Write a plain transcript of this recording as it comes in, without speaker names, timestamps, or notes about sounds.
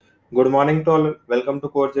Good morning to all. Welcome to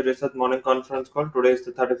Coach Research Morning Conference Call. Today is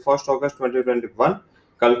the 31st August 2021.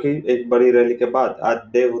 कल की एक बड़ी rally के बाद आज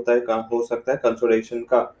डे होता है हो सकता है कंसोलिडेशन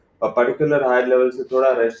का पर्टिकुलर हाई लेवल से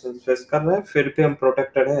थोड़ा रेजिस्टेंस फेस कर रहा है, फिर भी हम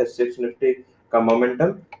प्रोटेक्टेड है एसएक्स निफ्टी का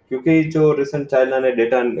मोमेंटम, क्योंकि जो रिसेंट चाइना ने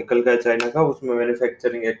डेटा निकल गया चाइना का, उसमें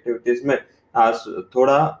मैन्युफैक्चरिंग एक्टिविटीज में आज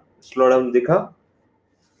थोड़ा स्लो डाउन दिखा।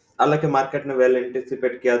 हालांकि मार्केट ने वेल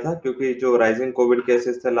एंटिसिपेट किया था, क्योंकि जो राइजिंग कोविड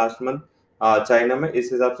केसेस थे लास्ट मंथ चाइना में, इस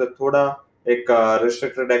हिसाब से थोड़ा एक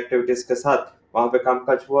रिस्ट्रिक्टेड एक्टिविटीज के साथ वहां पे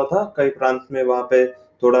कामकाज हुआ था। कई प्रांत में वहां पे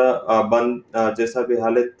थोड़ा बंद जैसा भी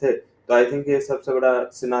हालत थे। तो आई थिंक ये सबसे बड़ा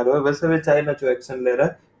सिनारियो है। वैसे भी चाइना जो एक्शन ले रहा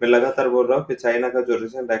है, मैं लगातार बोल रहा हूँ कि चाइना का जो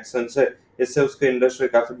रिसेंट एक्शन है, इससे उसकी इंडस्ट्री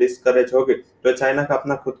काफी डिस्करेज होगी। तो चाइना का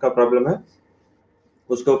अपना खुद का प्रॉब्लम है,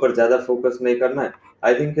 उसके ऊपर ज्यादा फोकस नहीं करना है।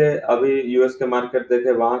 आई थिंक अभी यूएस के मार्केट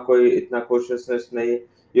देखे, वहां कोई इतना कॉशियसनेस नहीं है।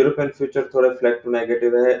 यूरोपियन फ्यूचर थोड़े फ्लैट टू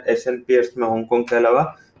नेगेटिव है। एशियन पीयर्स में हांगकांग के अलावा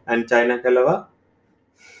एंड चाइना के अलावा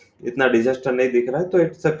इतना डिजास्टर नहीं दिख रहा है। तो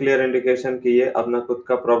इट्स अ क्लियर इंडिकेशन कि ये अपना खुद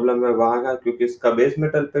का प्रॉब्लम है वहां का, क्योंकि इसका बेस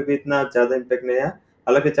मेटल पे भी इतना ज्यादा इम्पेक्ट नहीं है।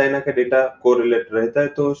 हालांकि चाइना का डेटा कोरिलेट रहता है,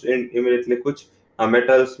 तो इमीडिएटली कुछ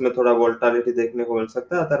मेटल्स में थोड़ा वोल्टालिटी देखने को मिल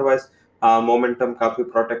सकता है। अदरवाइज मोमेंटम काफी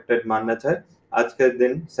प्रोटेक्टेड मानना चाहिए। आज के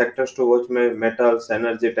दिन सेक्टर्स टू वॉच में metals,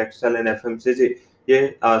 energy, textile and FMCG, ये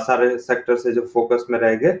सारे सेक्टर से जो फोकस में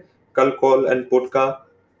रहेंगे। कल कॉल एंड पुट का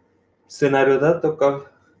सिनेरियो था, तो कल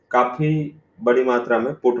काफी बड़ी मात्रा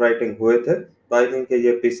में पुट राइटिंग हुए थे। तो आई थिंक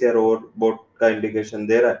ये पीसीआर ओवर बोट का इंडिकेशन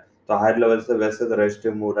दे रहा है। तो हायर लेवल से वैसे तो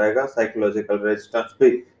रेजिस्टिव मूव रहेगा, साइकोलॉजिकल रेजिस्टेंस भी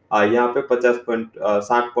यहाँ पे 50 पॉइंट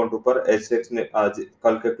 60 पॉइंट ऊपर एसएक्स ने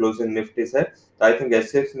कल के क्लोजिंग निफ्टी से। तो आई थिंक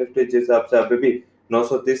एसएक्स निफ्टी जिस हिसाब से अभी भी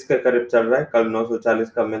 930 के करीब चल रहा है, कल 940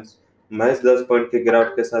 का मीन्स महज 10 पॉइंट की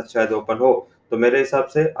गिरावट के साथ शायद ओपन हो। तो मेरे हिसाब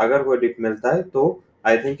से अगर वो डिप मिलता है, तो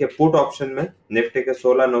आई थिंक ये पुट ऑप्शन में निफ्टी के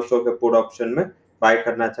 16,900 के पुट ऑप्शन में बाय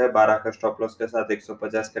करना चाहिए 12 का स्टॉप लॉस के साथ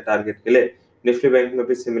 150 के टारगेट के लिए। निफ्टी बैंक में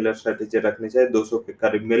भी सिमिलर स्ट्रेटेजी रखनी चाहिए, 200 के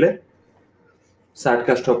करीब मिले 60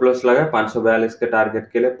 का स्टॉप लॉस लगा 542 के टारगेट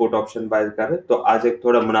के लिए पुट ऑप्शन बाय करे। तो आज एक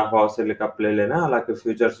थोड़ा मुनाफा वसूली का प्ले लेना है। हालांकि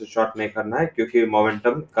फ्यूचर से शॉर्ट नहीं करना है, क्योंकि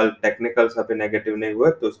मोमेंटम कल टेक्निकल्स अभी नेगेटिव नहीं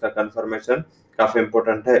हुए, तो उसका कंफर्मेशन काफी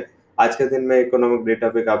इंपॉर्टेंट है। आज के दिन में इकोनॉमिक डेटा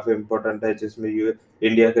भी काफी इंपॉर्टेंट है, जिसमें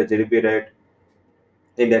इंडिया के जीडीपी रेट,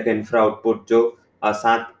 इंडिया के इंफ्रा आउटपुट जो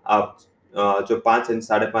सात जो 5 एंड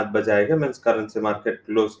 5:30 बजे आएंगे, मीन्स करेंसी मार्केट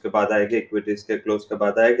क्लोज के बाद आएंगे, इक्विटीज के क्लोज के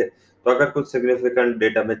बाद आएंगे। तो अगर कुछ सिग्निफिकेंट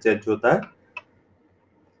डेटा में चेंज होता है,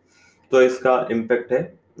 तो इसका इम्पैक्ट है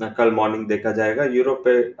कल मॉर्निंग देखा जाएगा। यूरोप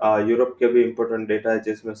पे यूरोप के भी इम्पोर्टेंट डेटा है,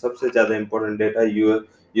 जिसमें सबसे ज्यादा इम्पोर्टेंट डेटा है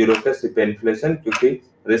यूरो के सीपीआई इन्फ्लेशन, क्योंकि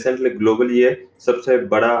रिसेंटली ग्लोबली ये सबसे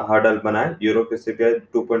बड़ा हर्डल बना है। यूरो के सीपीआई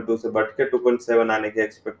 2.2 से बढ़ के 2.7 आने की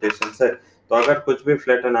एक्सपेक्टेशन है। तो अगर कुछ भी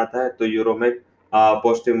फ्लैटन आता है, तो यूरो में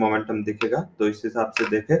पॉजिटिव मोमेंटम दिखेगा। तो इस हिसाब से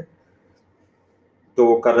देखें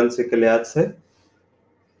तो करेंसी के लिहाज से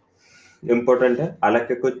इम्पोर्टेंट है।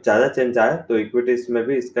 हालांकि कुछ ज्यादा चेंज आए तो इक्विटीज में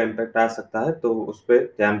भी इसका इम्पैक्ट आ सकता है, तो उस पर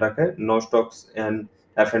ध्यान रखें। No stocks and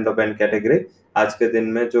F and open category आज के दिन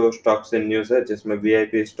में जो स्टॉक्स इन न्यूज है, जिसमें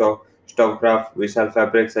वीआईपी स्टॉक, स्टॉकक्राफ्ट, विशाल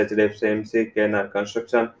fabrics, HDFC MC, KNR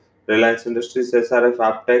construction, Reliance industries, SRF,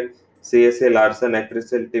 आपटेक, CSA, Larsen,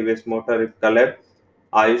 एक्रिसिल, TVS motor, कलेब,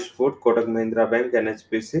 Ayush food, Kotak Mahindra bank,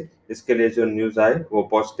 NHPC, इसके लिए जो न्यूज आए वो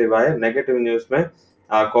पॉजिटिव आए। नेगेटिव न्यूज में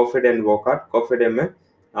कॉफीड एंड वोकार्ड, कॉफीडे में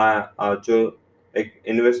जो एक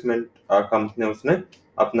इन्वेस्टमेंट कंपनी, उसने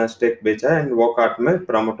अपना स्टेक बेचा है, एंड वॉकआउट में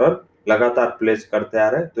प्रमोटर लगातार प्लेस करते आ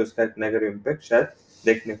रहे हैं, तो इसका एक नेगेटिव इम्पैक्ट शायद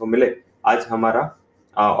देखने को मिले। आज हमारा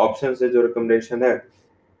ऑप्शन से जो रिकमेंडेशन है,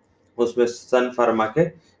 उसमें सन फार्मा के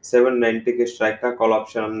 790 के स्ट्राइक का कॉल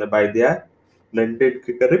ऑप्शन हमने बाय दिया है 90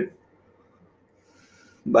 के करीब।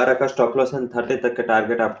 12 का स्टॉप लॉस एंड 30 तक के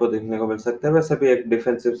टारगेट आपको देखने को मिल सकते हैं। वैसे भी एक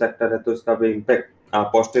डिफेंसिव सेक्टर है, तो इसका भी इम्पैक्ट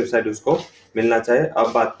पॉजिटिव साइड उसको मिलना चाहिए।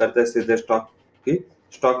 अब बात करते हैं सीधे स्टॉक की।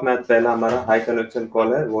 स्टॉक में आज पहला हमारा हाई कन्विक्शन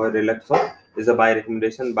कॉल है, वो है Relaxo. Is a buy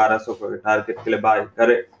recommendation, 1200 के टारगेट के लिए बाय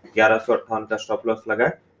करे, 1158 का स्टॉप लॉस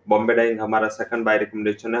लगाए। बॉम्बे डाइंग हमारा सेकंड बाय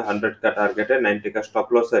रिकमेंडेशन है, 100 का टारगेट है, 90 का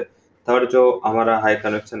स्टॉप लॉस है। थर्ड जो हमारा हाई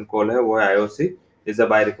कन्विक्शन कॉल है, वो है IOC. Is a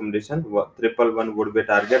buy recommendation, 111 would be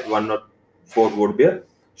target, 104 would be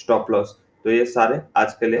stop loss. तो ये सारे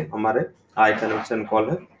आज के लिए हमारे आई कन्वेंशन कॉल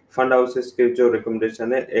है। फंड हाउसेस के जो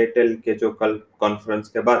रिकमेंडेशन है, एयरटेल के जो कल कॉन्फ्रेंस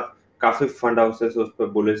के बाद काफी फंड हाउसेस उस पर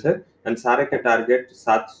बुलिश है, एंड सारे के टारगेट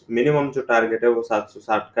 7, मिनिमम जो टारगेट है वो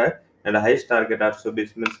 760 का है, एंड हाईएस्ट टारगेट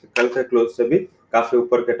 820 मींस कल के क्लोज से भी काफी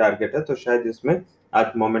ऊपर के टारगेट है। तो शायद इसमें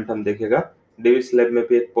आज मोमेंटम देखेगा। डिविस लैब में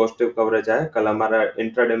भी एक पॉजिटिव कवरेज आया। कल हमारा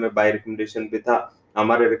इंट्राडे में बाय रिकमेंडेशन भी था,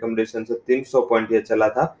 हमारे रिकमेंडेशन से 300 पॉइंट ये चला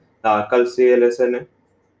था। कल सीएलएसए ने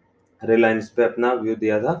रिलायंस पे अपना व्यू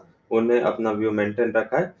दिया था, उन्हें अपना व्यू मेंटेन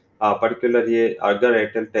रखा है। पर्टिकुलर ये अगर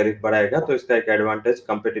एयरटेल टैरिफ बढ़ाएगा तो इसका एक advantage,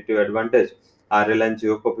 competitive advantage Reliance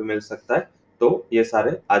Jio को भी मिल सकता है। तो ये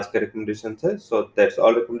सारे आज के रिकमेंडेशन है। So that's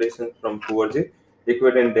all recommendation from Kunwar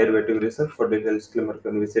equity and derivative research. For detailed disclaimer, you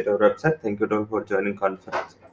can visit our website. Thank you all for joining conference.